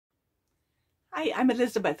Hi, I'm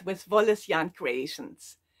Elizabeth with Wolle's Yarn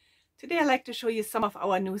Creations. Today I'd like to show you some of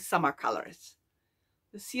our new summer colors.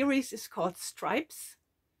 The series is called Stripes,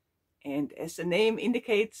 and as the name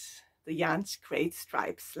indicates, the yarns create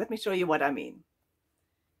stripes. Let me show you what I mean.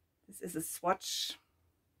 This is a swatch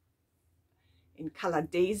in color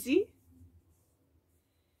Daisy.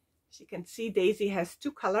 As you can see, Daisy has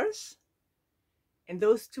two colors, and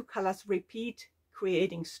those two colors repeat,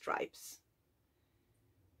 creating stripes.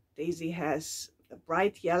 Daisy has a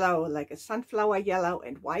bright yellow, like a sunflower yellow,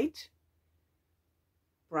 and white.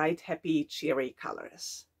 Bright, happy, cheery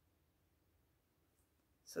colors.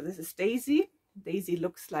 So this is Daisy. Daisy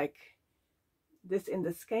looks like this in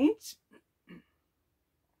the skeins.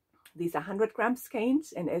 These are 100-gram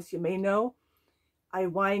skeins, and as you may know, I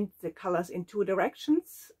wind the colors in two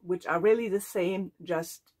directions, which are really the same,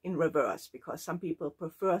 just in reverse, because some people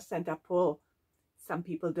prefer center pull, some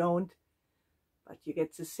people don't. But you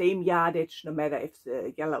get the same yardage no matter if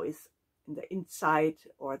the yellow is in the inside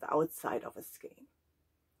or the outside of a skein.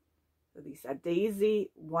 So these are Daisy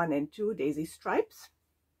 1 and 2, Daisy Stripes.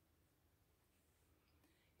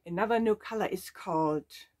 Another new color is called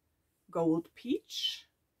Gold Peach.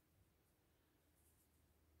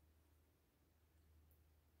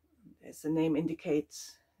 As the name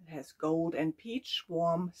indicates, it has gold and peach,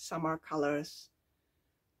 warm summer colors.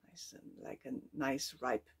 Like a nice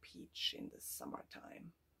ripe peach in the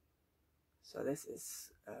summertime. So this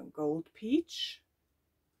is Gold Peach.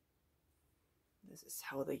 This is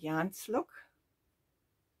how the yarns look.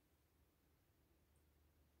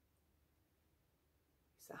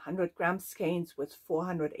 It's 100-gram skeins with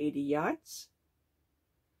 480 yards.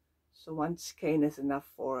 So one skein is enough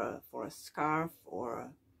for a scarf or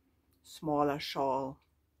a smaller shawl.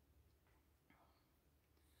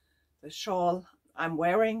 The shawl I'm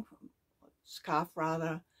wearing, scarf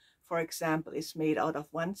rather, for example, is made out of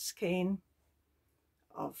one skein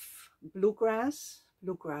of bluegrass.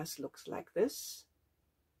 Bluegrass looks like this.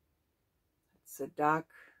 It's a dark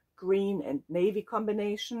green and navy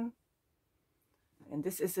combination. And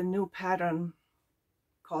this is a new pattern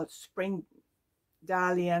called Spring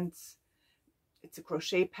Dalliance. It's a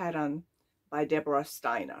crochet pattern by Deborah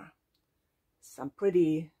Steiner. Some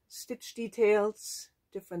pretty stitch details,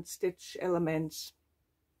 different stitch elements,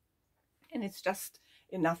 and it's just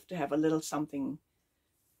enough to have a little something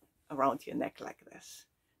around your neck like this.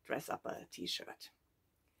 Dress up a t-shirt.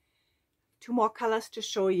 Two more colors to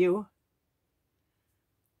show you.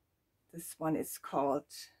 This one is called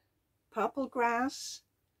Purple Grass.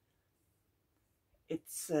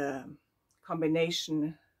 It's a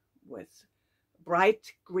combination with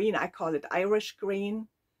bright green, I call it Irish green,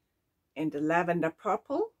 and a lavender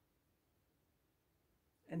purple.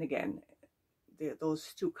 And again,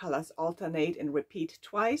 those two colors alternate and repeat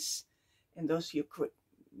twice, and those you could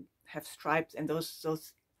have stripes, and those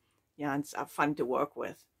yarns are fun to work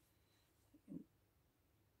with.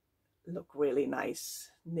 Look really nice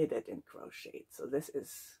knitted and crocheted. So this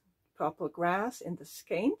is Purple Grass in the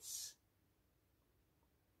skeins.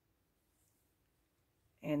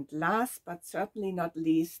 And last but certainly not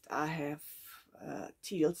least, I have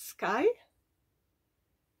Teal Sky.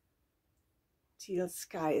 Teal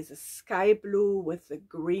Sky is a sky blue with a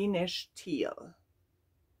greenish teal.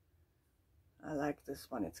 I like this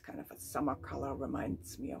one. It's kind of a summer color,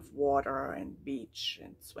 reminds me of water and beach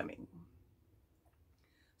and swimming.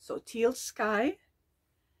 So Teal Sky,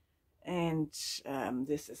 and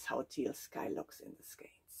this is how Teal Sky looks in the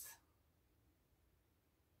skeins.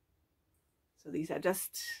 So these are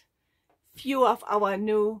just few of our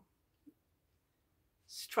new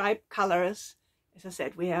stripe colors. As I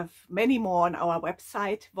said, we have many more on our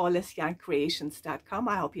website, wollesyarncreations.com.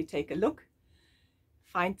 I hope you take a look,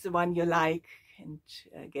 find the one you like, and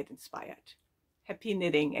get inspired. Happy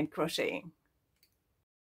knitting and crocheting.